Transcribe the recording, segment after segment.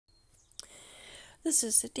This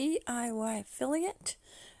is a DIY affiliate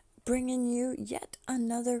bringing you yet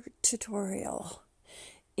another tutorial.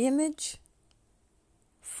 Image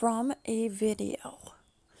from a video.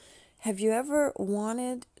 Have you ever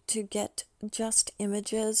wanted to get just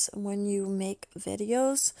images when you make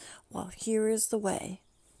videos? Well, here is the way.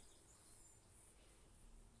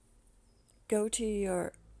 Go to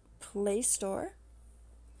your Play Store,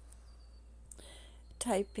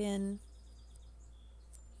 type in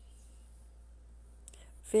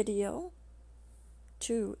video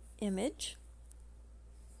to image.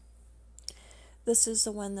 This is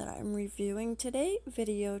the one that I'm reviewing today,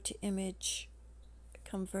 video to image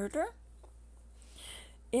converter.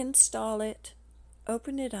 Install it,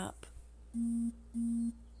 open it up.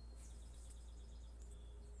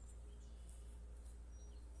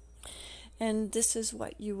 And this is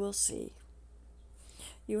what you will see.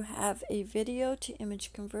 You have a video to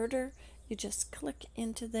image converter. You just click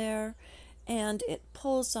into there and it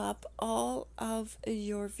pulls up all of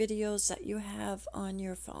your videos that you have on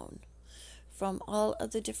your phone from all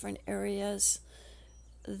of the different areas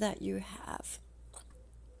that you have.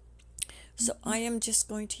 So I am just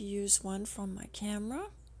going to use one from my camera.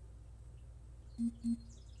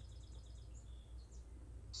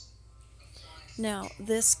 Now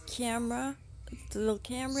this camera, the little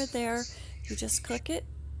camera there, you just click it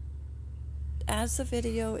as the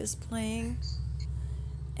video is playing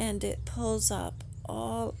and it pulls up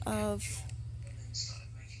all of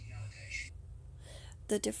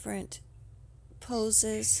the different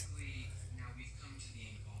poses.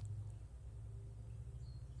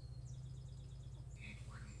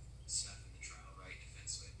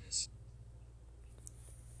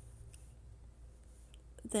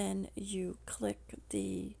 Then you click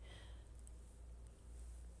the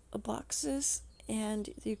boxes and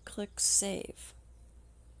you click save.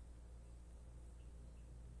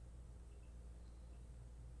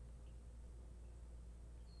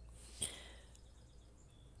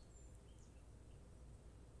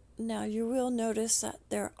 Now you will notice that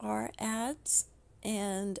there are ads,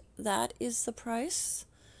 and that is the price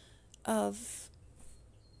of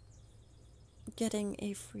getting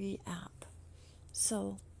a free app.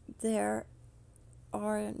 So there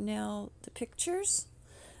are now the pictures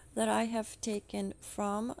that I have taken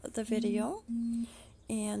from the video,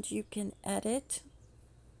 and you can edit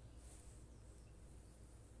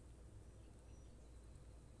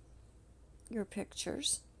your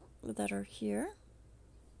pictures that are here.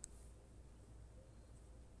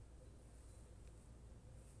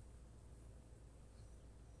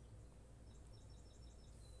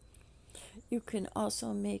 You can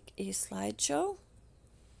also make a slideshow.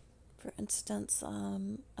 For instance,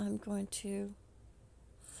 I'm going to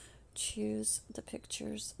choose the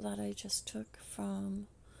pictures that I just took from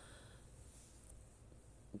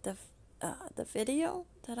the video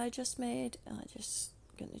that I just made. I'm just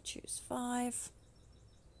going to choose 5.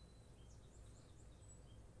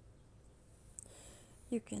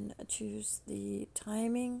 You can choose the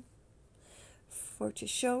timing to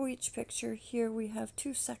show each picture. Here we have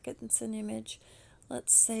 2 seconds an image.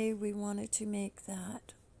 Let's say we wanted to make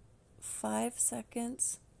that 5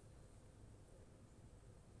 seconds.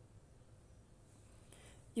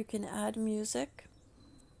 You can add music,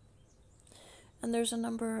 and there's a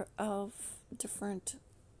number of different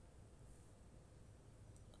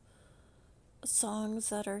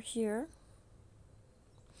songs that are here.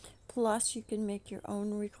 Plus you can make your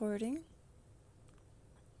own recording.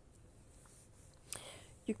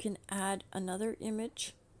 You can add another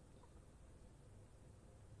image.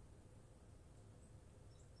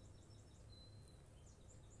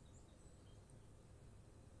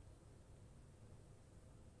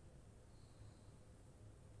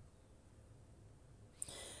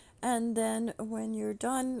 And then when you're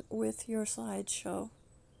done with your slideshow,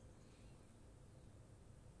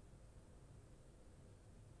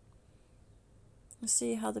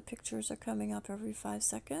 see how the pictures are coming up every 5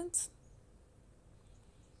 seconds?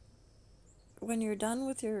 When you're done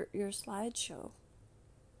with your slideshow,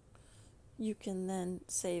 you can then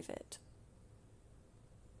save it.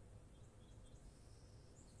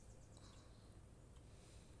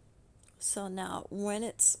 So now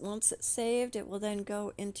once it's saved, it will then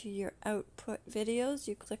go into your output videos.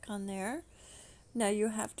 You click on there. Now you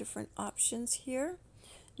have different options here.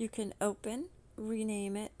 You can open,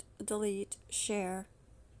 rename it, delete, share.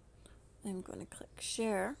 I'm going to click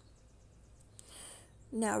share.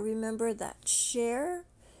 Now remember that share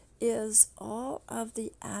is all of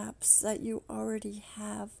the apps that you already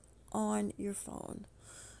have on your phone.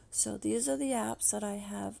 So these are the apps that I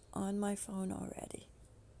have on my phone already.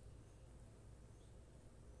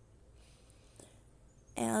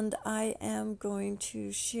 and I am going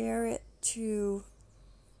to share it to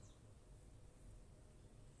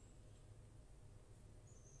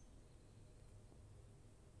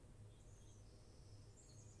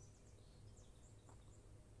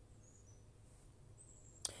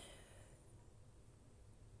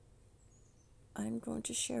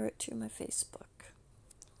my Facebook.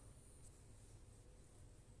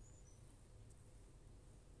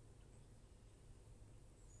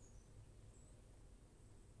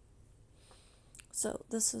 So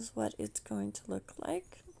this is what it's going to look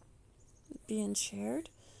like being shared.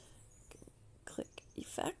 Click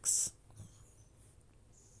effects.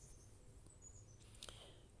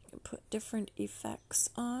 You can put different effects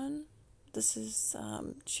on. This is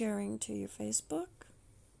sharing to your Facebook.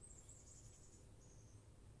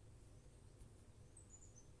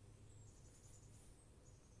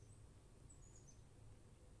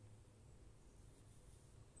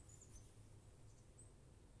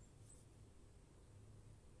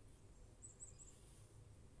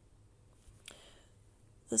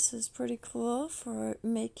 This is pretty cool for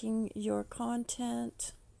making your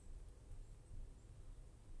content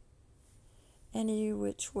any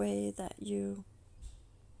which way that you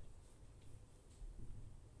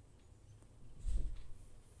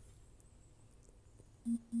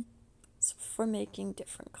for making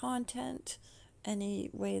different content any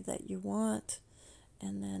way that you want,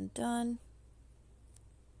 and then done.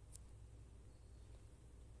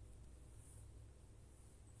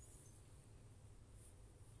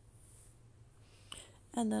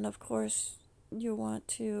 And then of course you want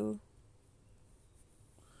to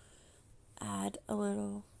add a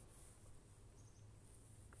little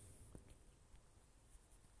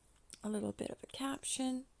bit of a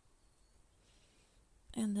caption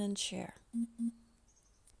and then share.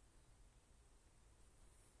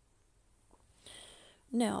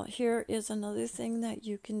 Now here is another thing that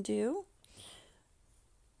you can do,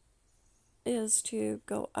 is to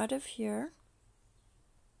go out of here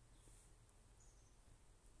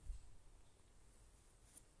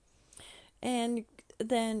and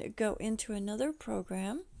then go into another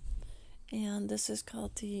program, and this is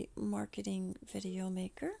called the Marketing Video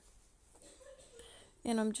Maker.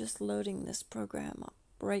 And I'm just loading this program up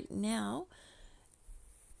right now.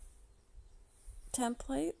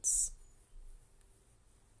 Templates,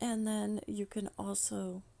 and then you can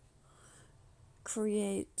also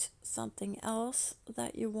create something else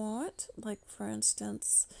that you want, like for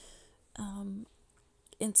instance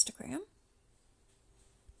Instagram.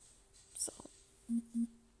 So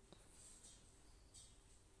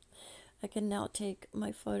I can now take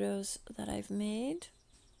my photos that I've made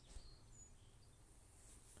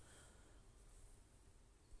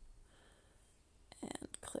and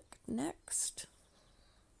click next.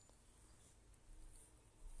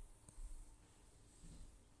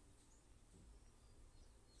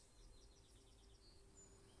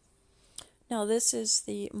 Now this is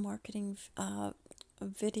the marketing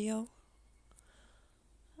video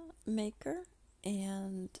maker,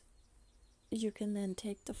 and you can then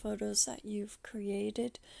take the photos that you've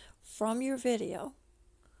created from your video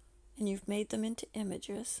and you've made them into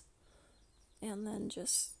images, and then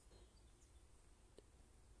just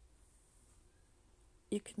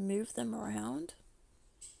you can move them around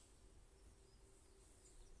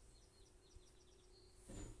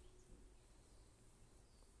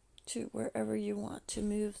to wherever you want to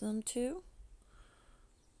move them to,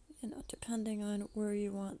 depending on where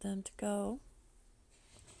you want them to go.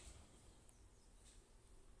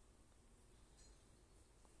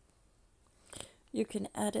 You can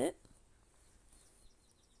edit,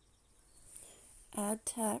 add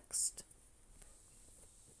text,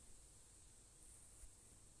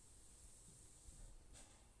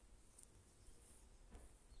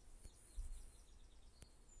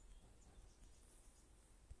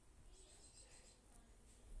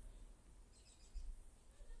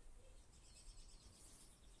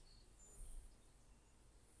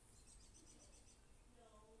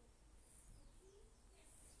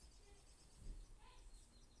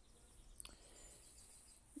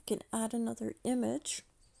 you can add another image.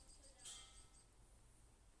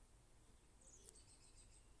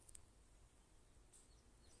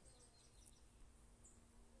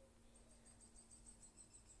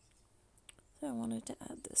 So I wanted to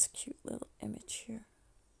add this cute little image here.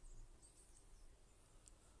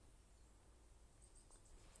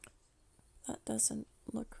 That doesn't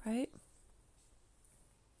look right.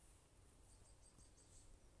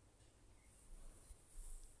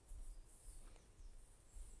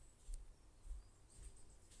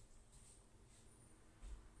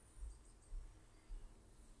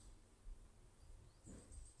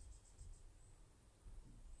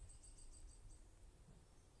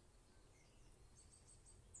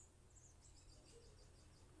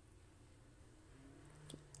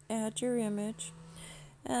 add your image.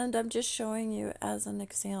 And I'm just showing you as an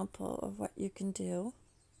example of what you can do.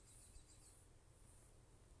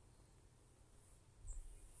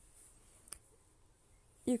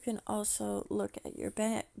 You can also look at your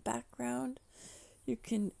background. You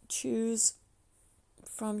can choose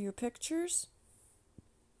from your pictures.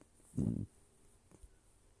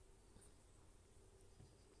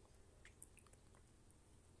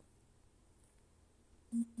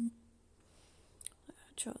 I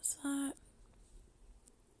chose that.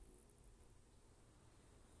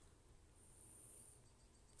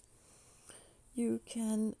 You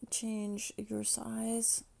can change your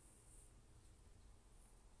size.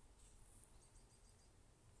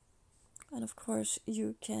 And of course,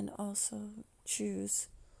 you can also choose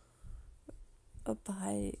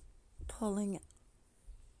by pulling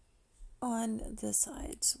on the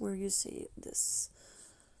sides where you see this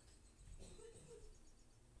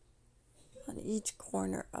on each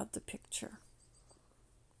corner of the picture.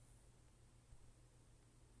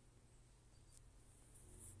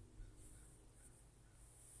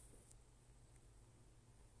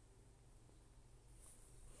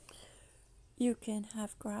 You can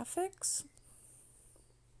have graphics.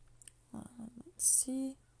 Let's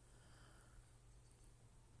see.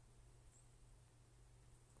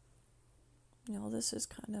 Now this is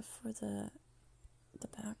kind of for the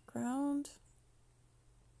background.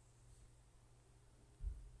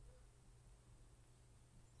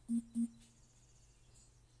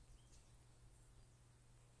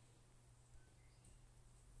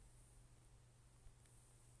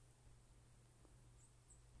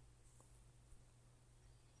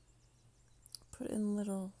 Put in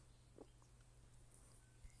little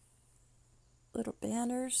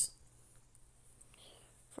banners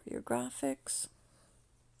for your graphics.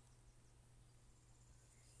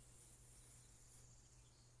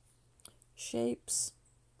 Shapes.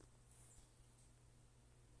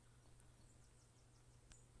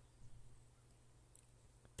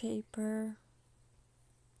 Paper.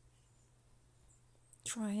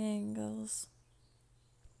 Triangles.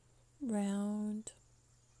 Round.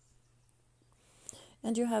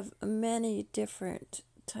 And you have many different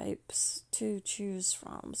types to choose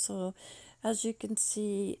from. So as you can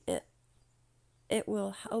see, it will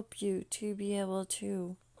help you to be able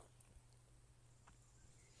to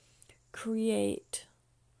create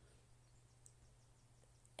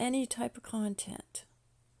any type of content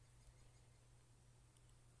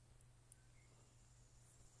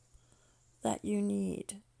that you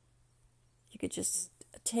need. You could just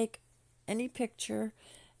take any picture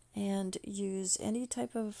and use any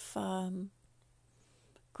type of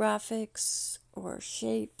graphics or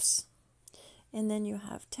shapes, and then you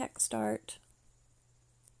have text art,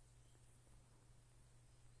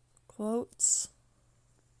 quotes.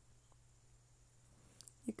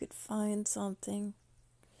 You could find something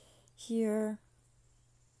here.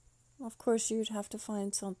 Of course, you'd have to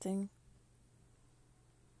find something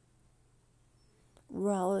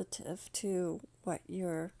relative to what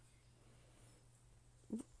your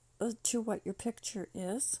picture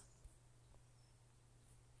is.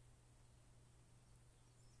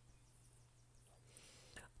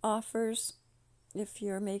 Offers, if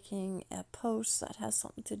you're making a post that has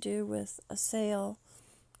something to do with a sale,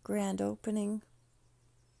 grand opening.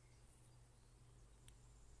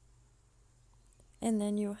 And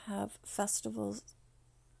then you have festivals.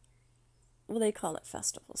 Well, they call it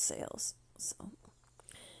festival sales. So,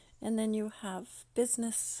 and then you have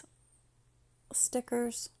business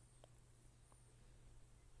stickers,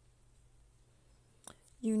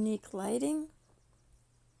 unique lighting,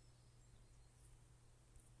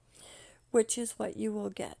 which is what you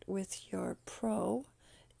will get with your Pro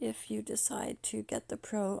if you decide to get the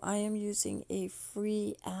Pro. I am using a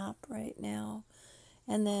free app right now,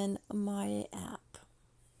 and then my app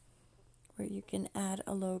where you can add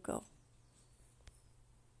a logo.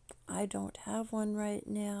 I don't have one right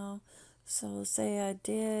now, so say I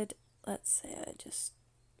did, let's say I just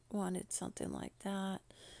wanted something like that.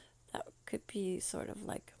 That could be sort of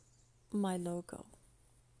like my logo.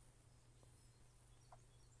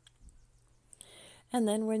 And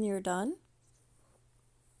then when you're done,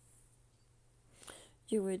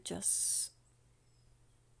 you would just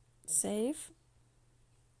save.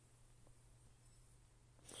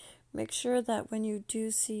 Make sure that when you do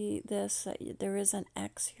see this, that there is an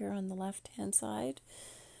X here on the left-hand side.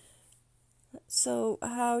 So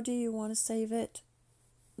how do you want to save it?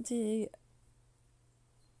 The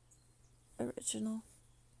original.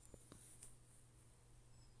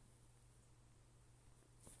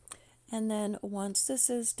 And then once this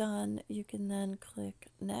is done, you can then click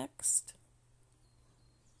Next.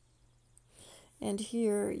 And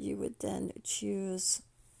here you would then choose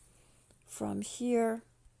from here.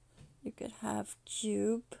 You could have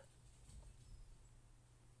cube,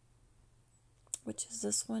 which is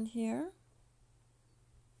this one here.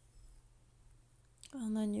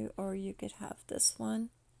 And then you could have this one.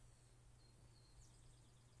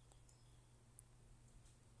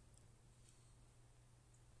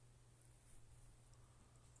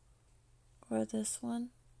 Or this one.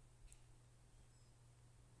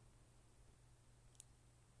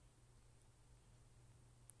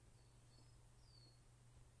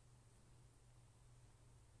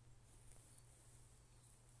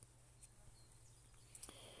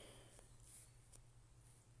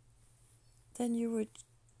 Then you would,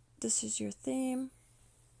 this is your theme,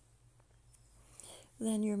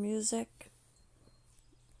 then your music,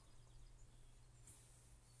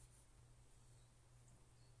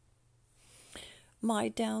 my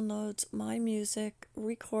downloads, my music,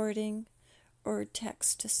 recording, or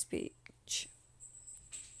text to speech.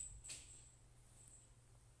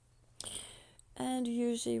 And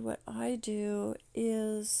usually what I do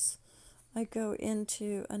is I go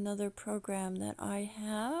into another program that I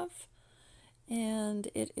have, and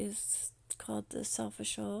it is called the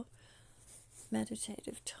slideshow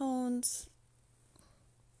meditative tones.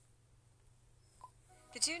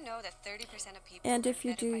 Did you know that 30% of people And if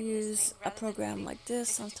you do use a program like this,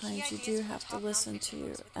 sometimes you do have to listen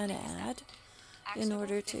to an ad in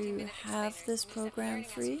order to have this program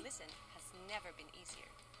free.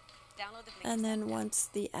 And then once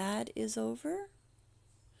the ad is over,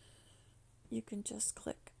 you can just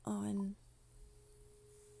click on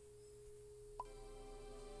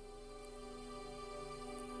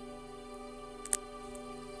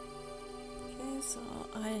so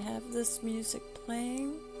I have this music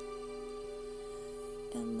playing,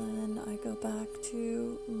 and then I go back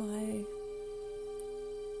to my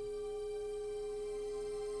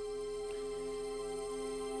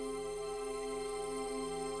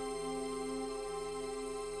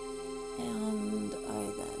and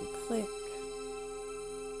I then click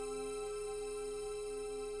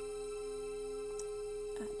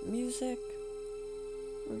add music,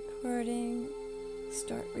 recording,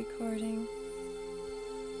 start recording.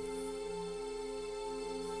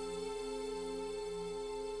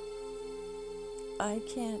 I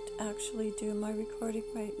can't actually do my recording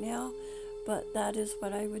right now, but that is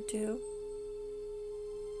what I would do.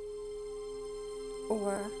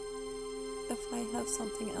 Or if I have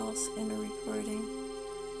something else in a recording,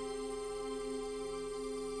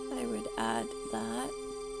 I would add that.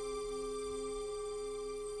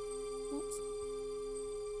 Oops.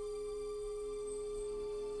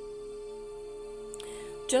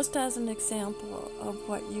 Just as an example of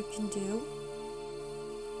what you can do.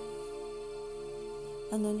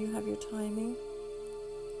 And then you have your timing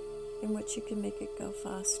in which you can make it go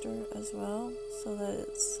faster as well, so that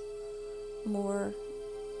it's more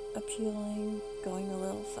appealing, going a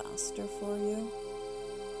little faster for you.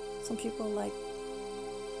 Some people like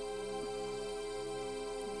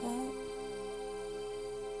that.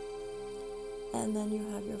 And then you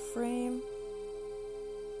have your frame,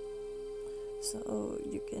 so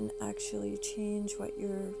you can actually change what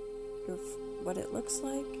what it looks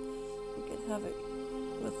like. You could have it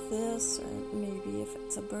with this, or maybe if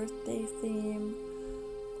it's a birthday theme,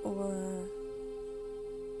 or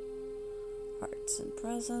hearts and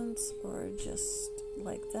presents, or just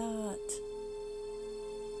like that.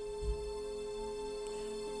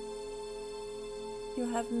 You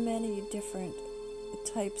have many different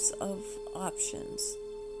types of options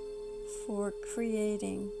for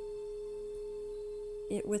creating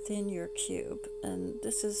it within your cube, and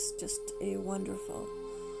this is just a wonderful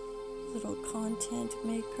little content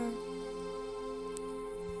maker.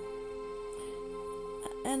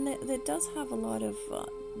 And it does have a lot of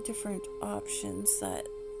different options that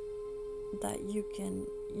you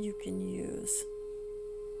can use.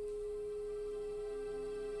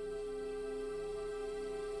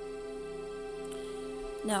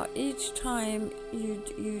 Now each time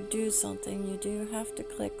you do something, you do have to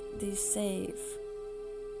click the save.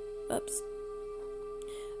 Oops.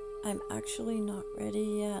 I'm actually not ready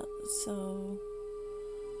yet, so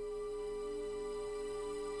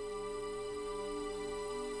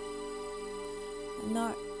I'm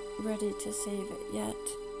not ready to save it yet.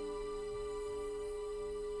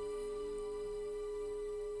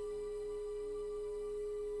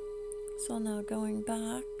 So now going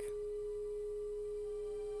back,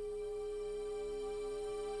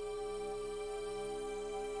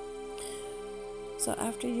 so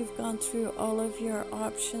after you've gone through all of your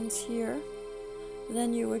options here,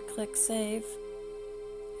 then you would click save.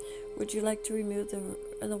 Would you like to remove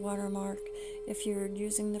the watermark. If you're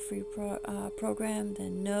using the free program,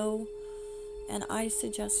 then no. And I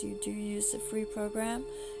suggest you do use the free program.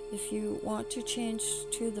 If you want to change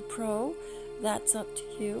to the pro, that's up to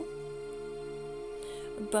you.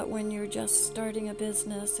 But when you're just starting a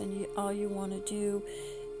business and all you want to do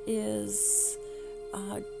is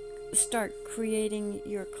start creating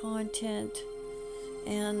your content,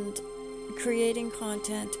 and creating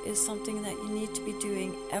content is something that you need to be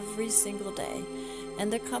doing every single day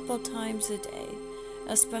and a couple times a day,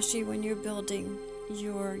 especially when you're building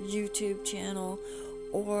your YouTube channel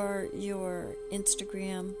or your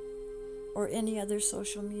Instagram or any other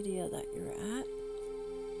social media that you're at.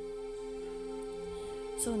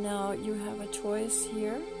 So now you have a choice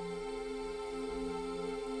here,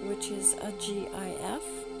 which is a GIF.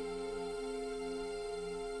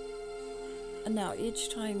 And now each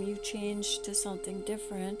time you change to something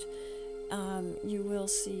different, you will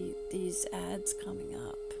see these ads coming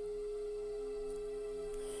up.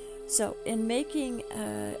 So in making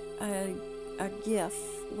a GIF,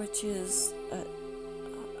 which is a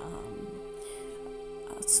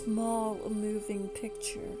small moving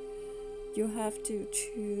picture, you have to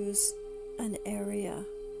choose an area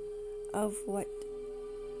of what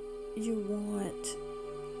you want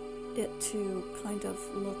it to kind of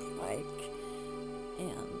look like.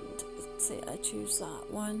 And let's say I choose that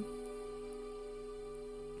one.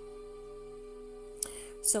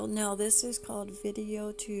 So now this is called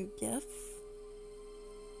video to GIF.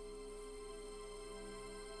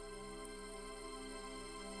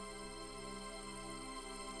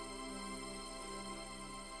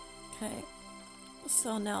 Okay,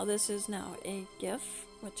 so now this is now a GIF,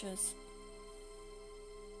 which is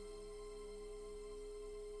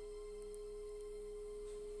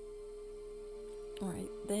right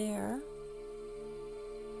there.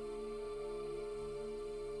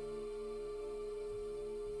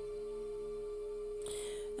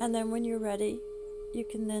 And then when you're ready, you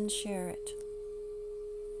can then share it.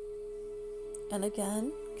 And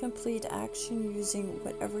again, complete action using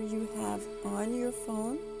whatever you have on your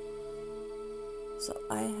phone. So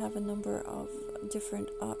I have a number of different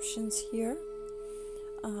options here.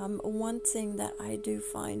 One thing that I do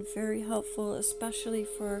find very helpful, especially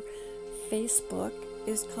for Facebook,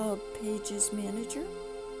 is called Pages Manager.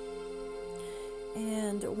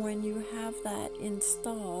 And when you have that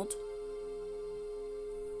installed,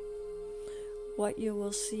 what you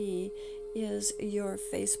will see is your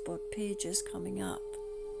Facebook pages coming up.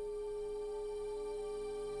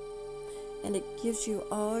 And it gives you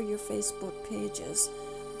all your Facebook pages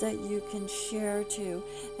that you can share to.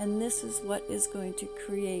 And this is what is going to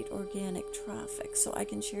create organic traffic. So I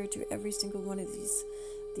can share to every single one of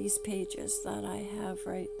these pages that I have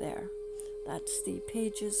right there. That's the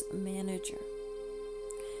Pages Manager.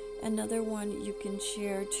 Another one you can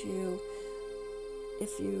share to,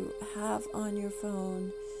 if you have on your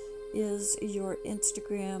phone, is your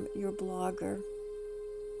Instagram, your Blogger,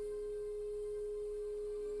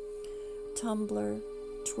 Tumblr,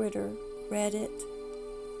 Twitter, Reddit,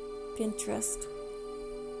 Pinterest,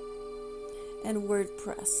 and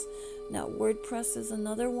WordPress. Now, WordPress is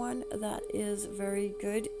another one that is very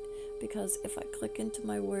good, because if I click into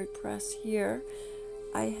my WordPress here,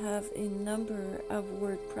 I have a number of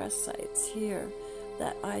WordPress sites here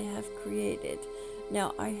that I have created.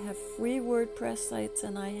 Now, I have free WordPress sites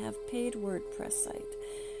and I have paid WordPress site.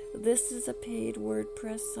 This is a paid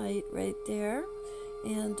WordPress site right there,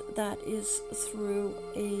 and that is through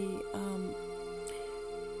a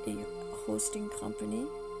hosting company.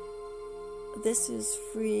 This is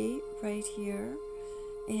free right here,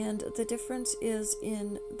 and the difference is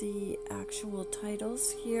in the actual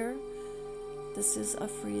titles here. This is a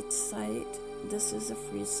free site, this is a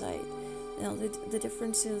free site. Now the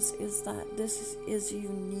difference is that this is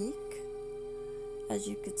unique. As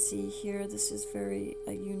you could see here, this is very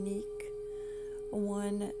a unique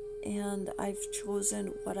one, and I've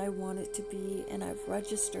chosen what I want it to be, and I've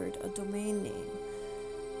registered a domain name.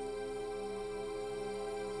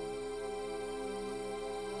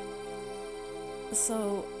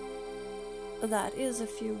 So that is a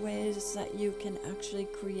few ways that you can actually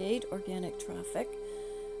create organic traffic.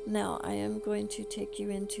 Now I am going to take you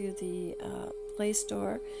into the Play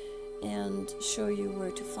Store and show you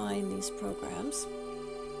where to find these programs.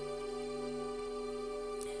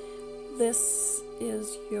 This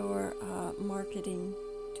is your marketing.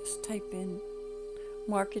 Just type in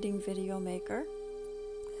Marketing Video Maker.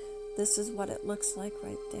 This is what it looks like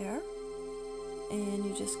right there, and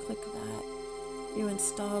you just click that. You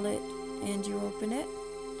install it and you open it.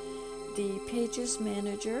 The Pages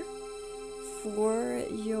Manager for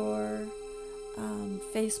your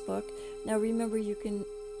Facebook. Now remember, you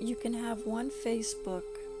can have one Facebook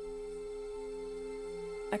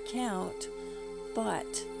account,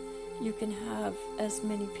 but you can have as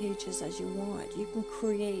many pages as you want. You can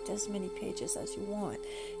create as many pages as you want.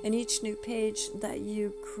 And each new page that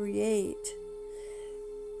you create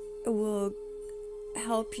will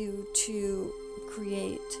help you to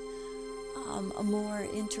create a more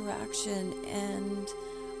interaction and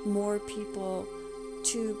more people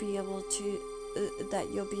to be able to that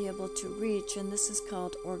you'll be able to reach. And this is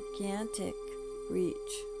called organic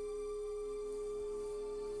reach.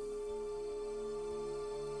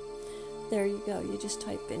 There you go. You just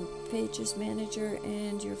type in Pages Manager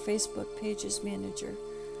and your Facebook Pages Manager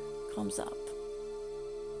comes up.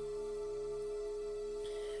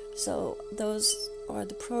 So those are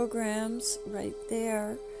the programs right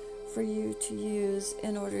there for you to use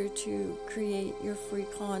in order to create your free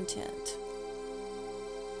content.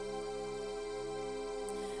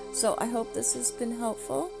 So I hope this has been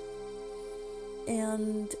helpful,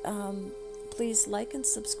 and please like and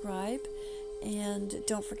subscribe, and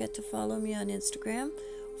don't forget to follow me on Instagram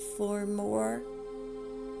for more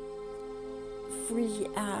free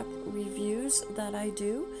app reviews that I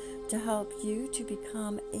do to help you to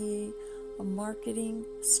become a marketing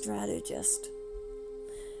strategist.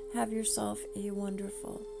 Have yourself a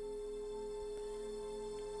wonderful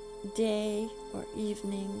day or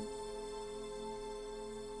evening